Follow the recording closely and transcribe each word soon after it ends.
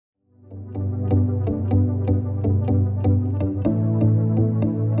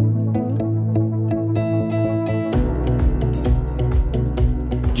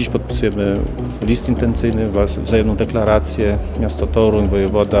podpisujemy list intencyjny, wzajemną deklarację, miasto Toruń,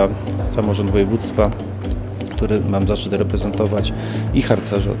 wojewoda, samorząd województwa, który mam zaszczyt reprezentować, i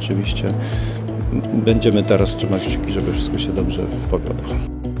harcerze oczywiście. Będziemy teraz trzymać kciuki, żeby wszystko się dobrze powiodło.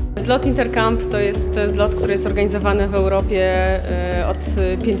 Zlot Intercamp to jest zlot, który jest organizowany w Europie od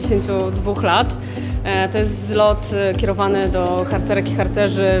 52 lat. To jest zlot kierowany do harcerek i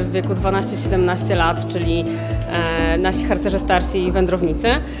harcerzy w wieku 12-17 lat, czyli nasi harcerze starsi i wędrownicy.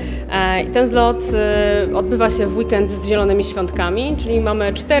 I ten zlot odbywa się w weekend z zielonymi świątkami, czyli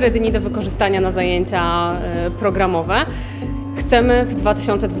mamy 4 dni do wykorzystania na zajęcia programowe. Chcemy w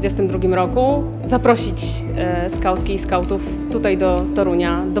 2022 roku zaprosić skautki i skautów tutaj do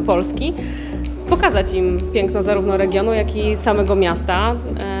Torunia, do Polski, pokazać im piękno zarówno regionu, jak i samego miasta,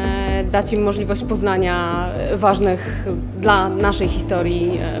 dać im możliwość poznania ważnych dla naszej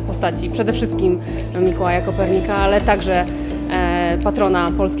historii postaci, przede wszystkim Mikołaja Kopernika, ale także patrona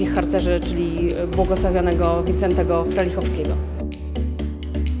polskich harcerzy, czyli błogosławionego Wincentego Frelichowskiego.